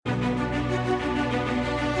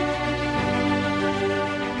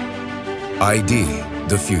ID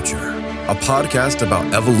the Future, a podcast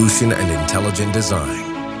about evolution and intelligent design.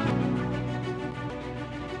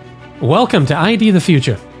 Welcome to ID the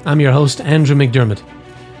Future. I'm your host, Andrew McDermott.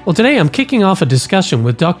 Well, today I'm kicking off a discussion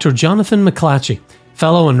with Dr. Jonathan McClatchy,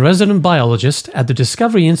 fellow and resident biologist at the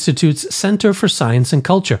Discovery Institute's Center for Science and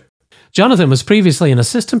Culture. Jonathan was previously an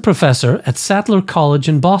assistant professor at Sattler College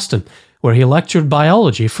in Boston, where he lectured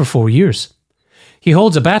biology for 4 years. He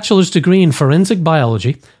holds a bachelor's degree in forensic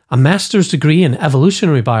biology, a master's degree in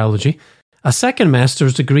evolutionary biology, a second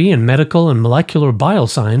master's degree in medical and molecular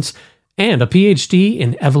bioscience, and a PhD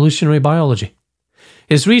in evolutionary biology.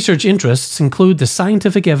 His research interests include the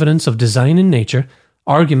scientific evidence of design in nature,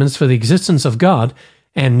 arguments for the existence of God,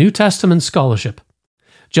 and New Testament scholarship.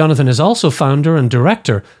 Jonathan is also founder and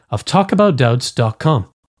director of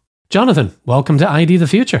talkaboutdoubts.com. Jonathan, welcome to ID the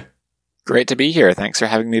Future. Great to be here. Thanks for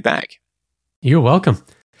having me back. You're welcome.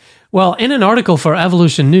 Well, in an article for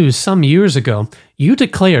Evolution News some years ago, you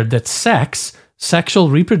declared that sex, sexual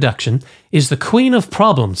reproduction, is the queen of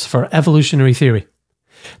problems for evolutionary theory.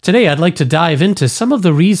 Today, I'd like to dive into some of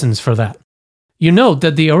the reasons for that. You note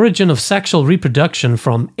that the origin of sexual reproduction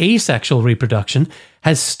from asexual reproduction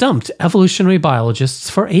has stumped evolutionary biologists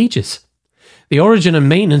for ages. The origin and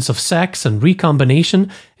maintenance of sex and recombination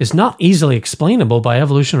is not easily explainable by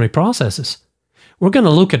evolutionary processes. We're going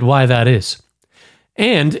to look at why that is.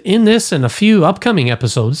 And in this and a few upcoming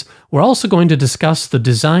episodes, we're also going to discuss the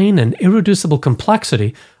design and irreducible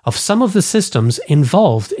complexity of some of the systems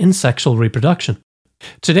involved in sexual reproduction.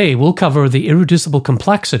 Today, we'll cover the irreducible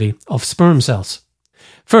complexity of sperm cells.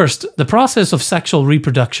 First, the process of sexual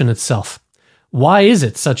reproduction itself. Why is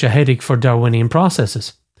it such a headache for Darwinian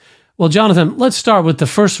processes? Well, Jonathan, let's start with the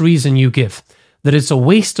first reason you give, that it's a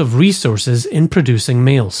waste of resources in producing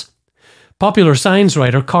males. Popular science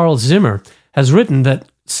writer Carl Zimmer has written that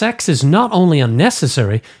sex is not only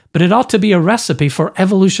unnecessary, but it ought to be a recipe for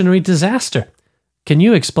evolutionary disaster. Can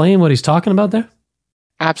you explain what he's talking about there?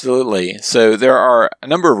 Absolutely. So there are a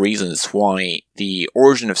number of reasons why the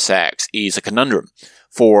origin of sex is a conundrum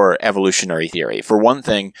for evolutionary theory. For one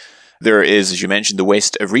thing, there is, as you mentioned, the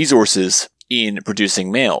waste of resources in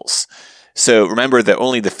producing males. So remember that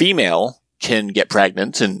only the female can get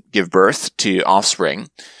pregnant and give birth to offspring.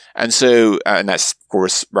 And so, and that's, of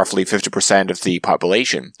course, roughly 50% of the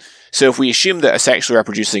population. So if we assume that a sexually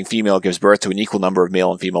reproducing female gives birth to an equal number of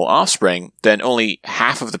male and female offspring, then only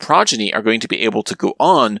half of the progeny are going to be able to go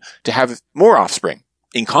on to have more offspring.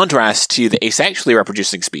 In contrast to the asexually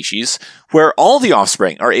reproducing species, where all the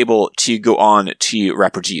offspring are able to go on to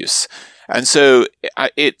reproduce. And so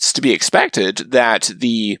it's to be expected that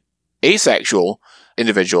the asexual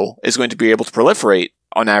individual is going to be able to proliferate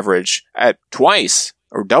on average at twice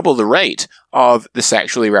or double the rate of the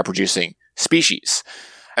sexually reproducing species.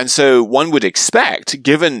 And so one would expect,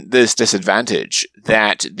 given this disadvantage,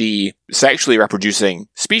 that the sexually reproducing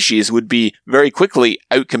species would be very quickly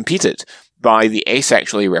outcompeted by the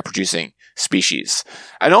asexually reproducing species.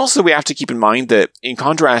 And also we have to keep in mind that in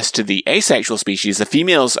contrast to the asexual species, the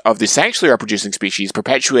females of the sexually reproducing species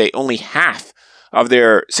perpetuate only half of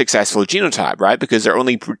their successful genotype, right? Because they're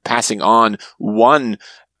only passing on one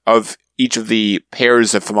of each of the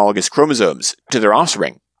pairs of homologous chromosomes to their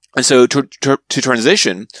offspring. And so to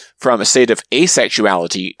transition from a state of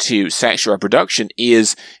asexuality to sexual reproduction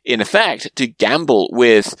is, in effect, to gamble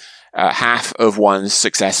with half of one's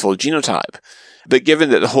successful genotype. But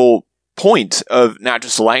given that the whole point of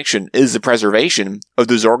natural selection is the preservation of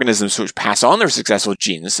those organisms which pass on their successful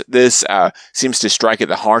genes, this seems to strike at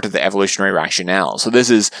the heart of the evolutionary rationale. So this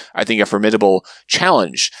is, I think, a formidable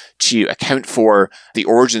challenge to account for the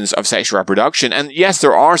origins of sexual reproduction. And yes,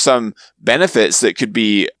 there are some benefits that could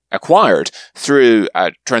be acquired through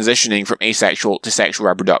transitioning from asexual to sexual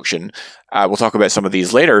reproduction. We'll talk about some of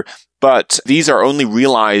these later, but these are only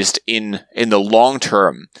realized in the long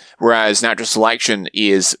term, whereas natural selection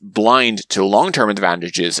is blind to long-term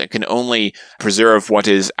advantages and can only preserve what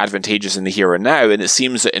is advantageous in the here and now. And it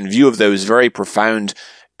seems that in view of those very profound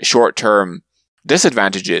short-term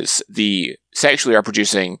disadvantages, the sexually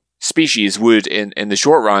reproducing species would, in the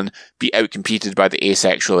short run, be outcompeted by the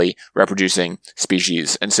asexually reproducing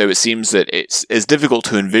species. And so it seems that it's difficult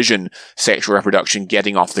to envision sexual reproduction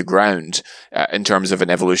getting off the ground in terms of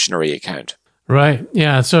an evolutionary account. Right.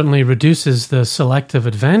 Yeah, it certainly reduces the selective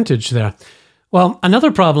advantage there. Well,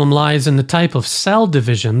 another problem lies in the type of cell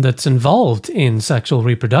division that's involved in sexual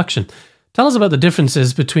reproduction. Tell us about the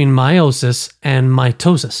differences between meiosis and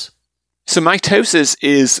mitosis. So mitosis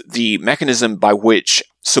is the mechanism by which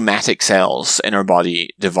somatic cells in our body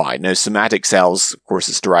divide. Now, somatic cells, of course,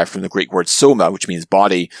 is derived from the Greek word soma, which means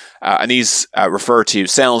body, and these refer to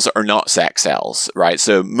cells that are not sex cells, right?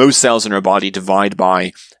 So most cells in our body divide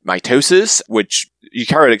by mitosis, which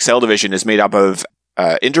eukaryotic cell division is made up of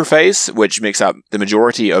interphase, which makes up the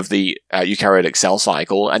majority of the eukaryotic cell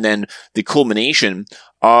cycle, and then the culmination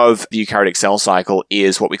of the eukaryotic cell cycle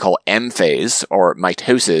is what we call M phase, or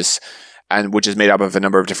mitosis, and which is made up of a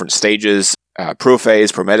number of different stages: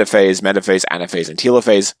 prophase, prometaphase, metaphase, anaphase, and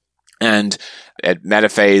telophase. And at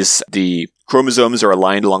metaphase, the chromosomes are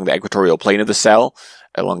aligned along the equatorial plane of the cell,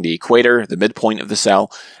 along the equator, the midpoint of the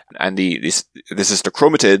cell, and the sister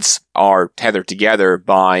chromatids are tethered together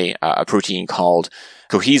by a protein called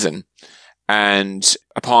cohesin. And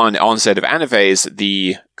upon onset of anaphase,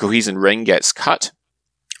 the cohesin ring gets cut,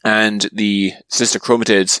 and the sister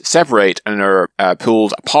chromatids separate and are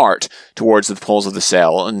pulled apart towards the poles of the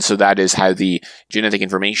cell. And so that is how the genetic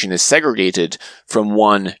information is segregated from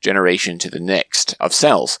one generation to the next of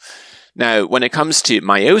cells. Now, when it comes to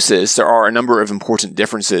meiosis, there are a number of important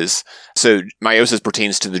differences. So meiosis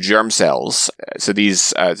pertains to the germ cells. So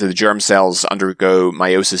the germ cells undergo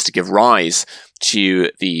meiosis to give rise to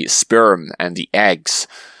the sperm and the eggs.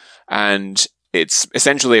 And it's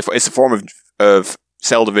essentially, it's a form of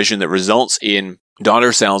cell division that results in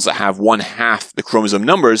daughter cells that have 1/2 the chromosome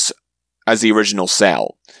numbers as the original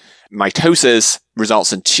cell. Mitosis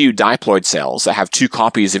results in 2 diploid cells that have 2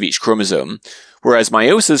 copies of each chromosome, whereas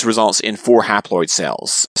meiosis results in 4 haploid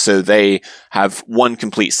cells. So they have 1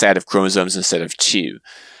 complete set of chromosomes instead of 2.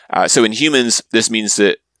 So in humans, this means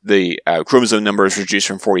that the chromosome number is reduced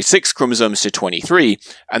from 46 chromosomes to 23,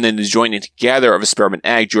 and then the joining together of a sperm and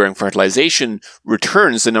egg during fertilization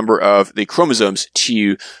returns the number of the chromosomes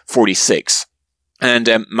to 46. And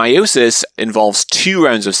meiosis involves 2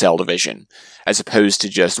 rounds of cell division, as opposed to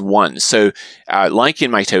just 1. So, like in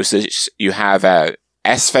mitosis, you have a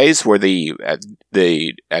S phase where the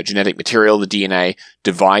genetic material, the DNA,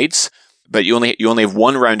 divides, but you only have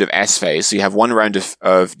 1 round of S phase, so you have 1 round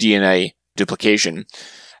of DNA duplication.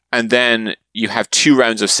 And then you have 2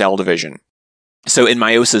 rounds of cell division. So in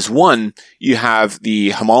meiosis 1, you have the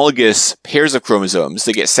homologous pairs of chromosomes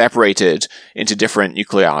that get separated into different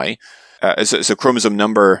nuclei. So chromosome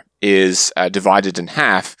number is divided in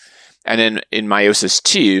half. And then in meiosis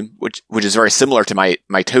 2, which is very similar to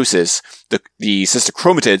mitosis, the sister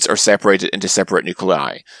chromatids are separated into separate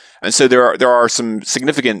nuclei. And so there are some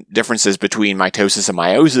significant differences between mitosis and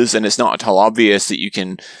meiosis, and it's not at all obvious that you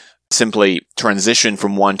can simply transition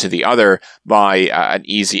from one to the other by an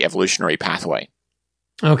easy evolutionary pathway.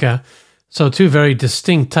 Okay. So 2 very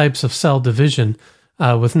distinct types of cell division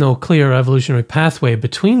with no clear evolutionary pathway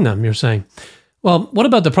between them, you're saying. Well, what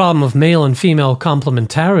about the problem of male and female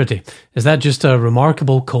complementarity? Is that just a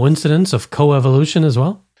remarkable coincidence of coevolution as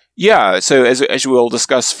well? Yeah, so as we'll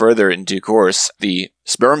discuss further in due course, the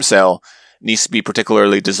sperm cell needs to be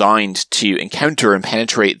particularly designed to encounter and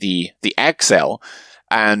penetrate the egg cell.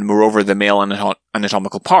 And moreover, the male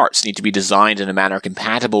anatomical parts need to be designed in a manner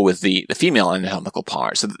compatible with the female anatomical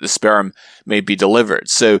parts so that the sperm may be delivered.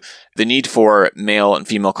 So the need for male and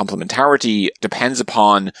female complementarity depends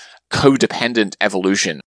upon codependent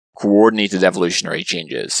evolution, coordinated evolutionary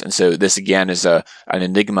changes. And so this again is an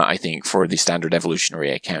enigma, I think, for the standard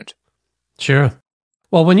evolutionary account. Sure.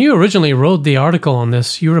 Well, when you originally wrote the article on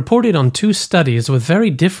this, you reported on 2 studies with very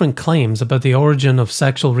different claims about the origin of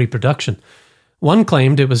sexual reproduction. One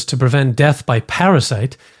claimed it was to prevent death by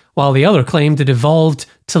parasite, while the other claimed it evolved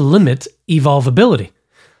to limit evolvability.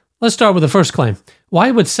 Let's start with the first claim. Why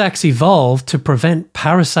would sex evolve to prevent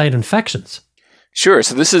parasite infections? Sure.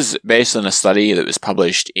 So this is based on a study that was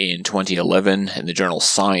published in 2011 in the journal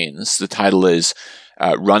Science. The title is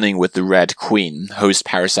Running with the Red Queen, Host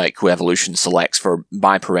Parasite Coevolution Selects for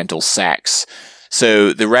Biparental Sex.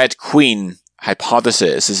 So the Red Queen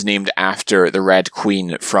hypothesis is named after the Red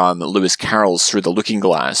Queen from Lewis Carroll's Through the Looking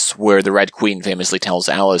Glass, where the Red Queen famously tells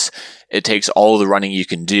Alice, it takes all the running you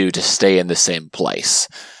can do to stay in the same place.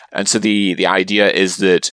 And so the idea is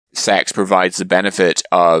that sex provides the benefit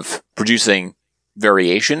of producing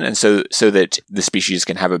variation, and so that the species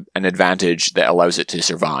can have an advantage that allows it to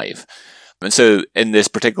survive. And so in this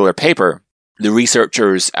particular paper, the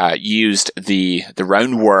researchers used the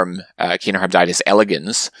roundworm Caenorhabditis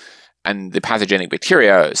elegans and the pathogenic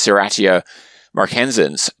bacteria Serratia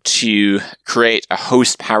marcescens to create a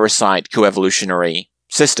host parasite coevolutionary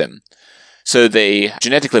system. So they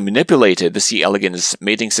genetically manipulated the C. elegans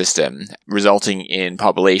mating system, resulting in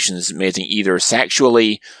populations mating either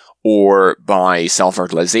sexually or by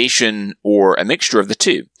self-fertilization or a mixture of the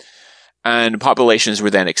two. And populations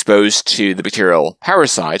were then exposed to the bacterial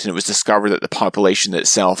parasite, and it was discovered that the population that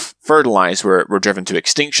self-fertilized were driven to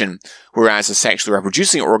extinction, whereas the sexually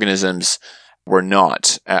reproducing organisms were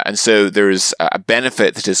not. And so there's a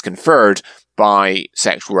benefit that is conferred by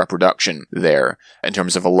sexual reproduction there, in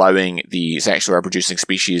terms of allowing the sexually reproducing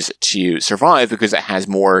species to survive because it has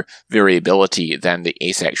more variability than the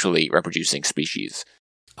asexually reproducing species.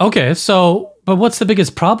 Okay, but what's the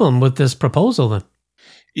biggest problem with this proposal then?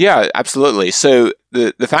 Yeah, absolutely. So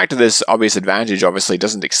the fact of this obvious advantage obviously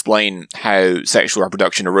doesn't explain how sexual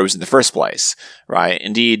reproduction arose in the first place, right?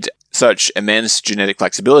 Indeed, such immense genetic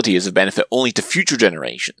flexibility is of benefit only to future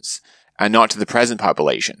generations and not to the present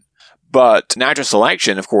population. But natural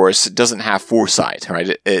selection, of course, doesn't have foresight,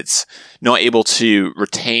 right? It's not able to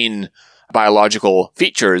retain biological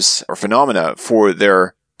features or phenomena for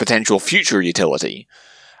their potential future utility.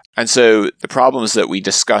 And so the problems that we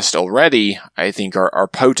discussed already, I think, are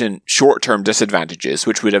potent short-term disadvantages,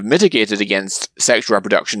 which would have mitigated against sexual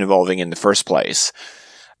reproduction evolving in the first place.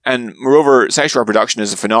 And moreover, sexual reproduction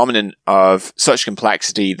is a phenomenon of such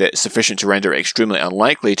complexity that is sufficient to render it extremely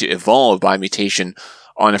unlikely to evolve by mutation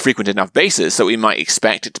on a frequent enough basis that we might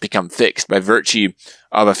expect it to become fixed by virtue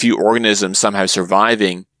of a few organisms somehow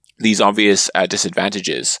surviving these obvious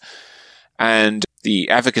disadvantages. And the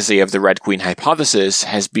efficacy of the Red Queen hypothesis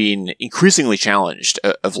has been increasingly challenged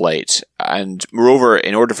of late. And moreover,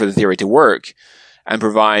 in order for the theory to work and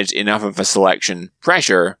provide enough of a selection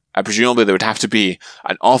pressure, presumably there would have to be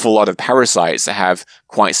an awful lot of parasites that have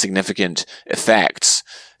quite significant effects.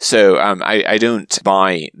 So I don't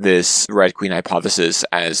buy this Red Queen hypothesis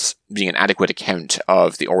as being an adequate account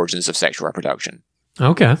of the origins of sexual reproduction.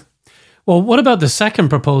 Okay. Well, what about the second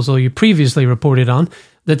proposal you previously reported on,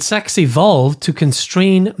 that sex evolved to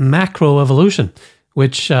constrain macroevolution,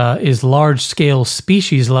 which is large-scale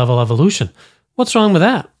species-level evolution? What's wrong with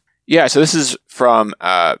that? Yeah, so this is from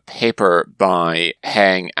a paper by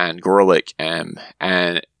Heng and Gorelick and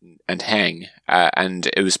Heng, and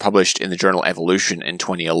it was published in the journal Evolution in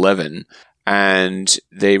 2011, and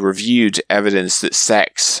they reviewed evidence that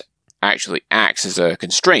sex actually acts as a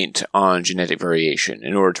constraint on genetic variation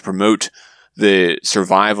in order to promote the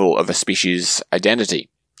survival of a species' identity,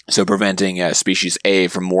 so preventing species A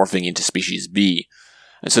from morphing into species B.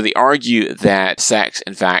 And so they argue that sex,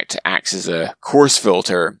 in fact, acts as a coarse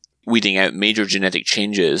filter, weeding out major genetic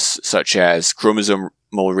changes such as chromosomal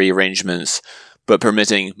rearrangements, but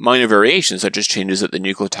permitting minor variations such as changes at the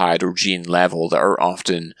nucleotide or gene level that are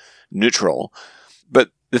often neutral. But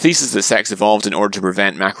the thesis that sex evolved in order to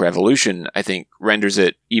prevent macroevolution, I think, renders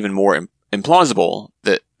it even more implausible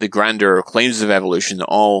that the grander claims of evolution that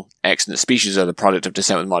all extant species are the product of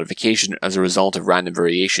descent with modification as a result of random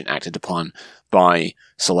variation acted upon by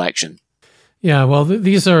selection. Yeah, well,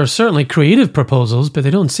 these are certainly creative proposals, but they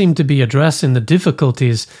don't seem to be addressing the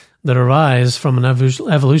difficulties that arise from an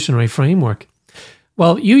evolutionary framework.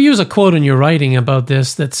 Well, you use a quote in your writing about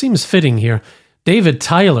this that seems fitting here. David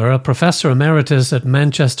Tyler, a professor emeritus at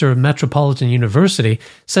Manchester Metropolitan University,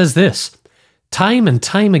 says this: "Time and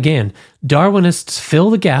time again, Darwinists fill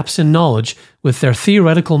the gaps in knowledge with their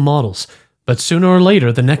theoretical models, but sooner or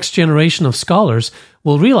later the next generation of scholars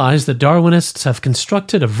will realize that Darwinists have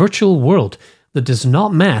constructed a virtual world that does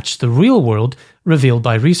not match the real world revealed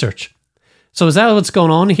by research." So is that what's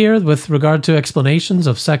going on here with regard to explanations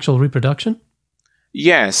of sexual reproduction?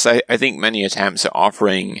 Yes, I think many attempts at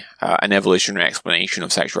offering an evolutionary explanation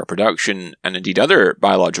of sexual reproduction and indeed other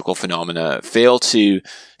biological phenomena fail to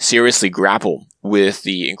seriously grapple with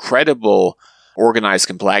the incredible organized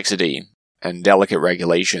complexity and delicate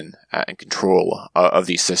regulation and control of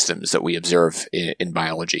these systems that we observe in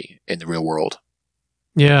biology in the real world.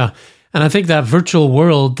 Yeah, and I think that virtual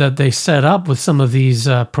world that they set up with some of these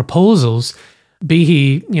proposals,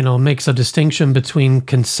 Behe, makes a distinction between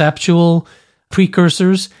conceptual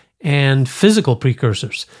precursors and physical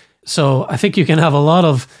precursors. So I think you can have a lot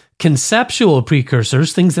of conceptual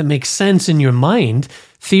precursors, things that make sense in your mind,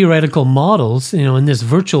 theoretical models, in this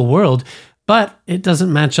virtual world, but it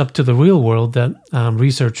doesn't match up to the real world that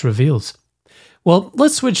research reveals. Well,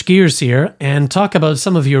 let's switch gears here and talk about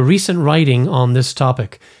some of your recent writing on this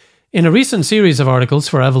topic. In a recent series of articles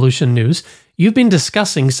for Evolution News, you've been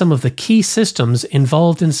discussing some of the key systems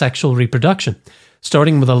involved in sexual reproduction,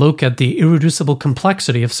 starting with a look at the irreducible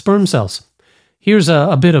complexity of sperm cells. Here's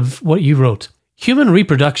a bit of what you wrote. "Human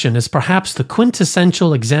reproduction is perhaps the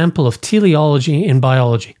quintessential example of teleology in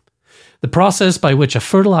biology. The process by which a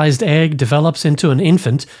fertilized egg develops into an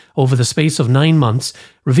infant over the space of 9 months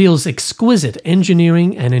reveals exquisite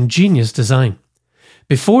engineering and ingenious design.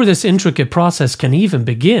 Before this intricate process can even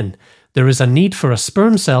begin, there is a need for a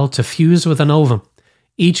sperm cell to fuse with an ovum.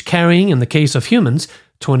 each carrying, in the case of humans,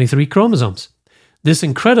 23 chromosomes. This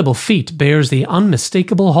incredible feat bears the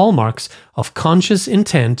unmistakable hallmarks of conscious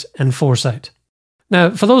intent and foresight.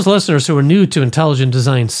 Now, for those listeners who are new to intelligent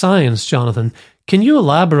design science, Jonathan, can you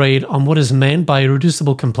elaborate on what is meant by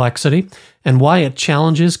irreducible complexity and why it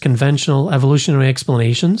challenges conventional evolutionary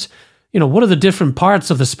explanations? What are the different parts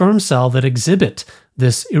of the sperm cell that exhibit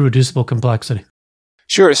this irreducible complexity?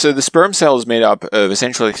 Sure. So the sperm cell is made up of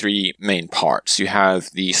essentially three main parts. You have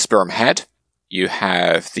the sperm head, you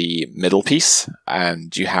have the middle piece,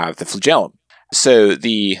 and you have the flagellum. So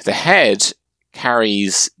the head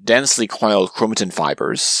carries densely coiled chromatin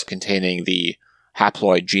fibers containing the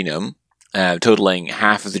haploid genome, totaling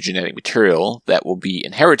half of the genetic material that will be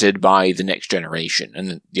inherited by the next generation.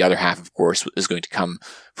 And the other half, of course, is going to come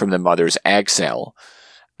from the mother's egg cell.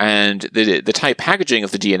 And the tight packaging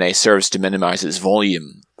of the DNA serves to minimize its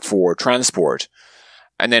volume for transport.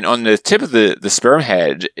 And then on the tip of the sperm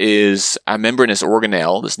head is a membranous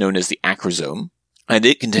organelle that's known as the acrosome. And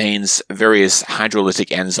it contains various hydrolytic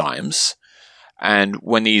enzymes. And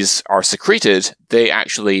when these are secreted, they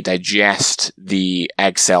actually digest the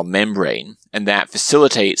egg cell membrane, and that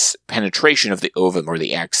facilitates penetration of the ovum or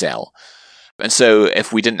the egg cell. And so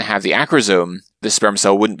if we didn't have the acrosome, the sperm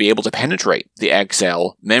cell wouldn't be able to penetrate the egg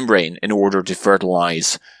cell membrane in order to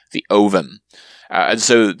fertilize the ovum. And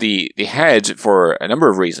so the head, for a number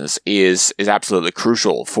of reasons, is absolutely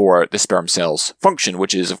crucial for the sperm cell's function,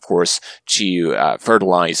 which is, of course, to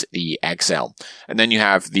fertilize the egg cell. And then you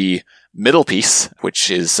have the middle piece,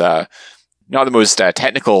 which is not the most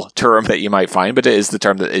technical term that you might find, but it is the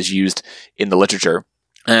term that is used in the literature.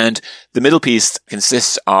 And the middle piece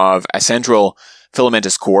consists of a central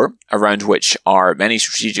filamentous core around which are many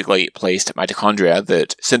strategically placed mitochondria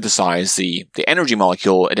that synthesize the energy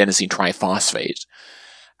molecule adenosine triphosphate.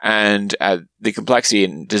 And the complexity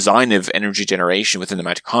and design of energy generation within the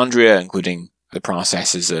mitochondria, including the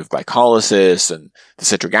processes of glycolysis and the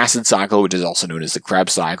citric acid cycle, which is also known as the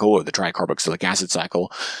Krebs cycle or the tricarboxylic acid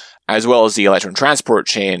cycle, as well as the electron transport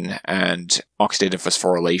chain and oxidative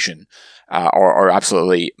phosphorylation, are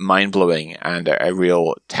absolutely mind-blowing and a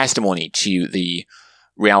real testimony to the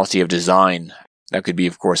reality of design. That could be,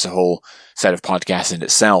 of course, a whole set of podcasts in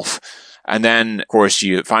itself. And then, of course,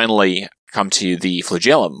 you finally come to the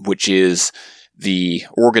flagellum, which is the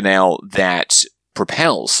organelle that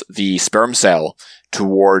propels the sperm cell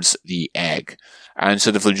towards the egg. And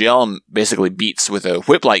so the flagellum basically beats with a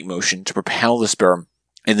whip-like motion to propel the sperm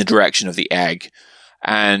in the direction of the egg.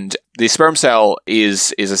 And the sperm cell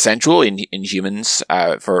is essential in humans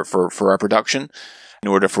for reproduction in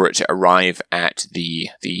order for it to arrive at the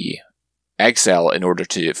egg cell in order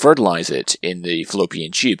to fertilize it in the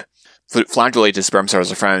fallopian tube. Flagellated sperm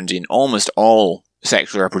cells are found in almost all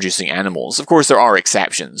sexually reproducing animals. Of course, there are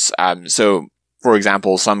exceptions. So, for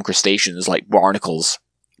example, some crustaceans like barnacles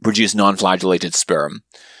produce non-flagellated sperm.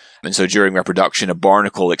 And so during reproduction, a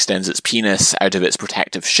barnacle extends its penis out of its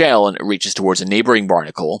protective shell and it reaches towards a neighboring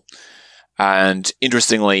barnacle. And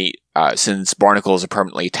interestingly, since barnacles are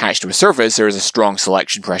permanently attached to a surface, there is a strong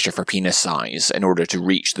selection pressure for penis size in order to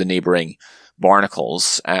reach the neighboring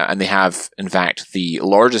barnacles. And they have, in fact, the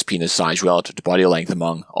largest penis size relative to body length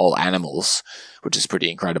among all animals, which is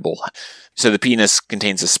pretty incredible. So the penis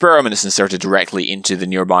contains a sperm and is inserted directly into the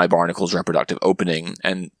nearby barnacle's reproductive opening.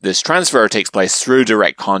 And this transfer takes place through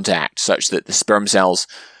direct contact, such that the sperm cells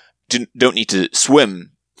don't need to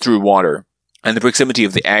swim through water. And the proximity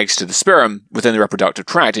of the eggs to the sperm within the reproductive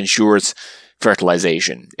tract ensures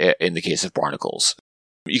fertilization in the case of barnacles.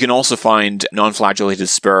 You can also find non-flagellated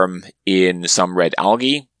sperm in some red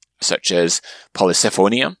algae, such as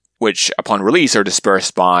Polysiphonia, which upon release are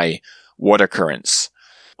dispersed by water currents.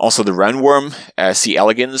 Also, the roundworm, C.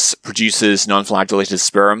 elegans, produces non-flagellated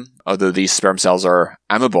sperm, although these sperm cells are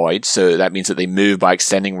amoeboid, so that means that they move by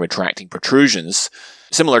extending and retracting protrusions,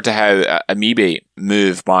 similar to how amoebae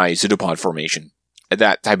move by pseudopod formation.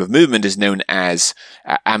 That type of movement is known as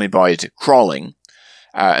amoeboid crawling.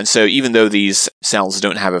 And so even though these cells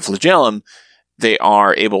don't have a flagellum, they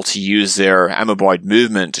are able to use their amoeboid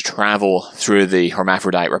movement to travel through the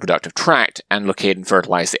hermaphrodite reproductive tract and locate and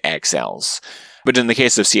fertilize the egg cells. But in the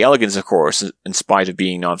case of C. elegans, of course, in spite of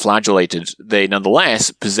being non-flagellated, they nonetheless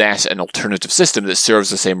possess an alternative system that serves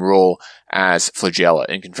the same role as flagella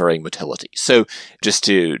in conferring motility. So just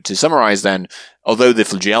to summarize then, although the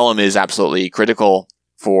flagellum is absolutely critical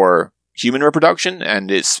for human reproduction, and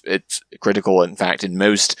it's critical, in fact, in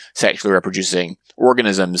most sexually reproducing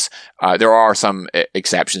organisms, there are some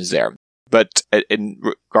exceptions there. But in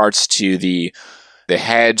regards to the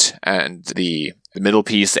head and the middle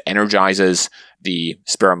piece that energizes the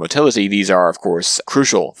sperm motility, these are, of course,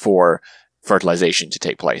 crucial for fertilization to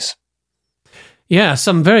take place. Yeah,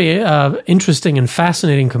 some very interesting and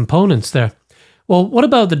fascinating components there. Well, what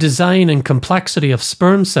about the design and complexity of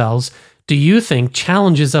sperm cells do you think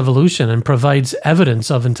challenges evolution and provides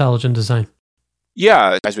evidence of intelligent design?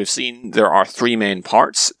 Yeah, as we've seen, there are three main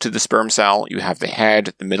parts to the sperm cell. You have the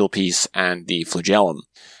head, the middle piece, and the flagellum.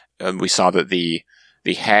 We saw that the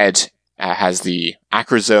head has the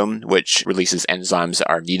acrosome, which releases enzymes that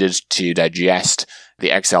are needed to digest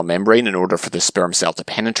the egg cell membrane in order for the sperm cell to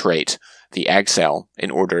penetrate the egg cell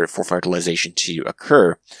in order for fertilization to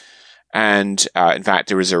occur. And in fact,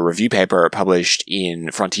 there was a review paper published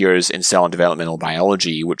in Frontiers in Cell and Developmental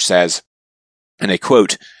Biology, which says, and I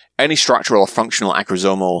quote, "Any structural or functional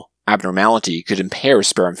acrosomal abnormality could impair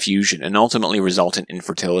sperm fusion and ultimately result in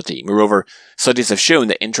infertility. Moreover, studies have shown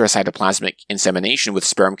that intracytoplasmic insemination with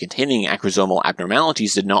sperm containing acrosomal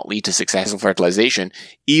abnormalities did not lead to successful fertilization,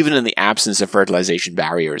 even in the absence of fertilization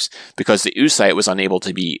barriers, because the oocyte was unable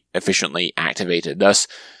to be efficiently activated. Thus,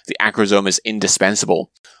 the acrosome is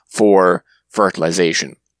indispensable for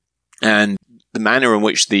fertilization." And the manner in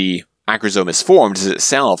which the acrosome is formed is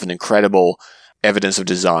itself an incredible evidence of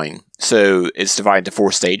design. So it's divided into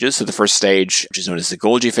 4 stages. So the first stage, which is known as the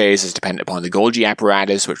Golgi phase, is dependent upon the Golgi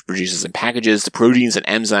apparatus, which produces and packages the proteins and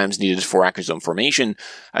enzymes needed for acrosome formation.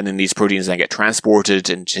 And then these proteins then get transported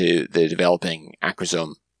into the developing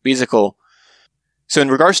acrosome vesicle. So in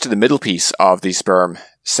regards to the middle piece of the sperm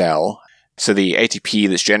cell, so the ATP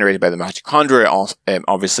that's generated by the mitochondria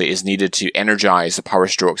obviously is needed to energize the power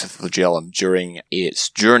strokes of the flagellum during its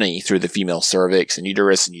journey through the female cervix and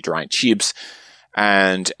uterus and uterine tubes.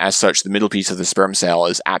 And as such, the middle piece of the sperm cell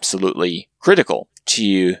is absolutely critical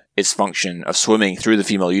to its function of swimming through the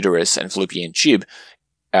female uterus and fallopian tube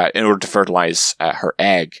in order to fertilize her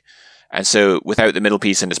egg. And so without the middle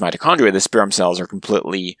piece and its mitochondria, the sperm cells are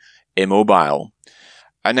completely immobile.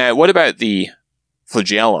 And now, what about the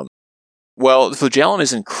flagellum? Well, the flagellum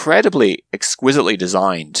is incredibly exquisitely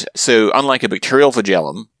designed. So unlike a bacterial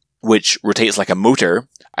flagellum, which rotates like a motor,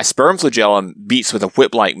 a sperm flagellum beats with a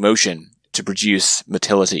whip-like motion to produce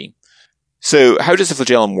motility. So how does the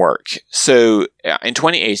flagellum work? So in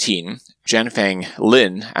 2018, Jianfeng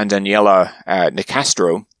Lin and Daniela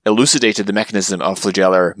Nicastro elucidated the mechanism of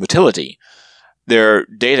flagellar motility. Their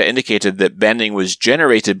data indicated that bending was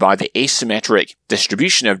generated by the asymmetric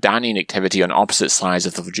distribution of dynein activity on opposite sides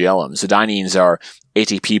of the flagellum. So dyneins are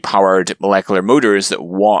ATP-powered molecular motors that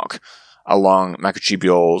walk along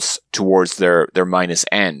microtubules towards their minus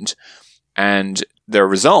end. And their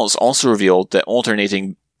results also revealed that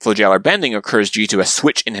alternating flagellar bending occurs due to a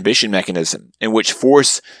switch inhibition mechanism, in which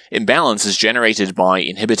force imbalance is generated by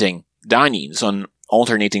inhibiting dyneins on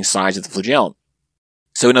alternating sides of the flagellum.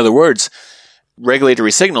 So in other words,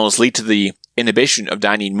 regulatory signals lead to the inhibition of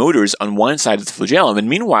dynein motors on one side of the flagellum, and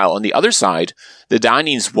meanwhile, on the other side, the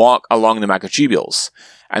dyneins walk along the microtubules,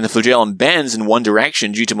 and the flagellum bends in one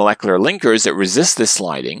direction due to molecular linkers that resist this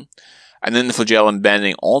sliding, and then the flagellum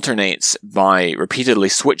bending alternates by repeatedly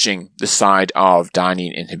switching the side of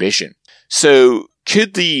dynein inhibition. So,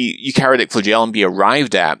 could the eukaryotic flagellum be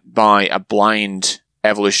arrived at by a blind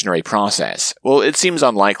evolutionary process? Well, it seems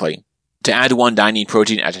unlikely. To add one dynein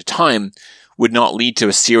protein at a time would not lead to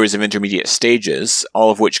a series of intermediate stages,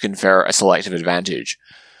 all of which confer a selective advantage.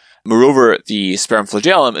 Moreover, the sperm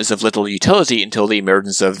flagellum is of little utility until the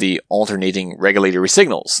emergence of the alternating regulatory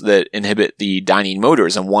signals that inhibit the dynein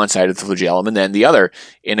motors on one side of the flagellum and then the other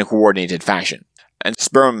in a coordinated fashion. And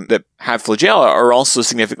sperm that have flagella are also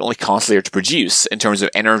significantly costlier to produce in terms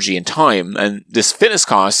of energy and time, and this fitness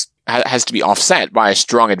cost has to be offset by a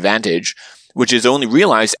strong advantage, which is only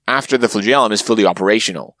realized after the flagellum is fully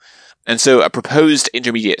operational. And so a proposed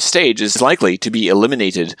intermediate stage is likely to be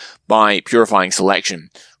eliminated by purifying selection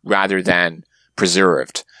rather than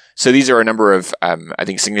preserved. So these are a number of, I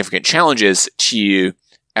think, significant challenges to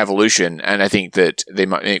evolution, and I think that they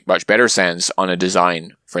might make much better sense on a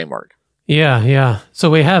design framework. Yeah. So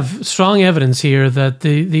we have strong evidence here that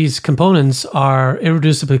these components are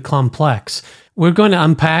irreducibly complex. We're going to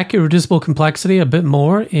unpack irreducible complexity a bit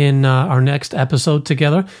more in our next episode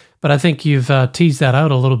together, but I think you've teased that out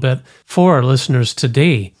a little bit for our listeners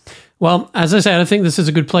today. Well, as I said, I think this is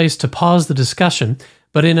a good place to pause the discussion,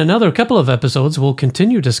 but in another couple of episodes, we'll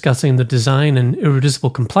continue discussing the design and irreducible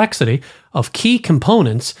complexity of key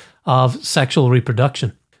components of sexual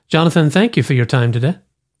reproduction. Jonathan, thank you for your time today.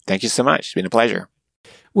 Thank you so much. It's been a pleasure.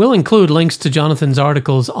 We'll include links to Jonathan's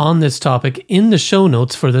articles on this topic in the show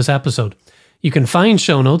notes for this episode. You can find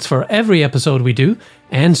show notes for every episode we do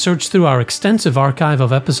and search through our extensive archive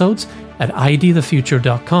of episodes at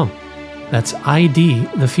idthefuture.com. That's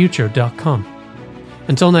idthefuture.com.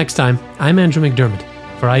 Until next time, I'm Andrew McDermott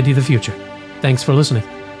for ID the Future. Thanks for listening.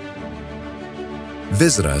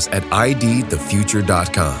 Visit us at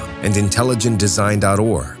idthefuture.com and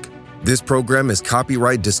intelligentdesign.org. This program is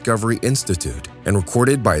copyright Discovery Institute and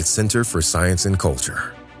recorded by its Center for Science and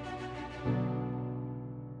Culture.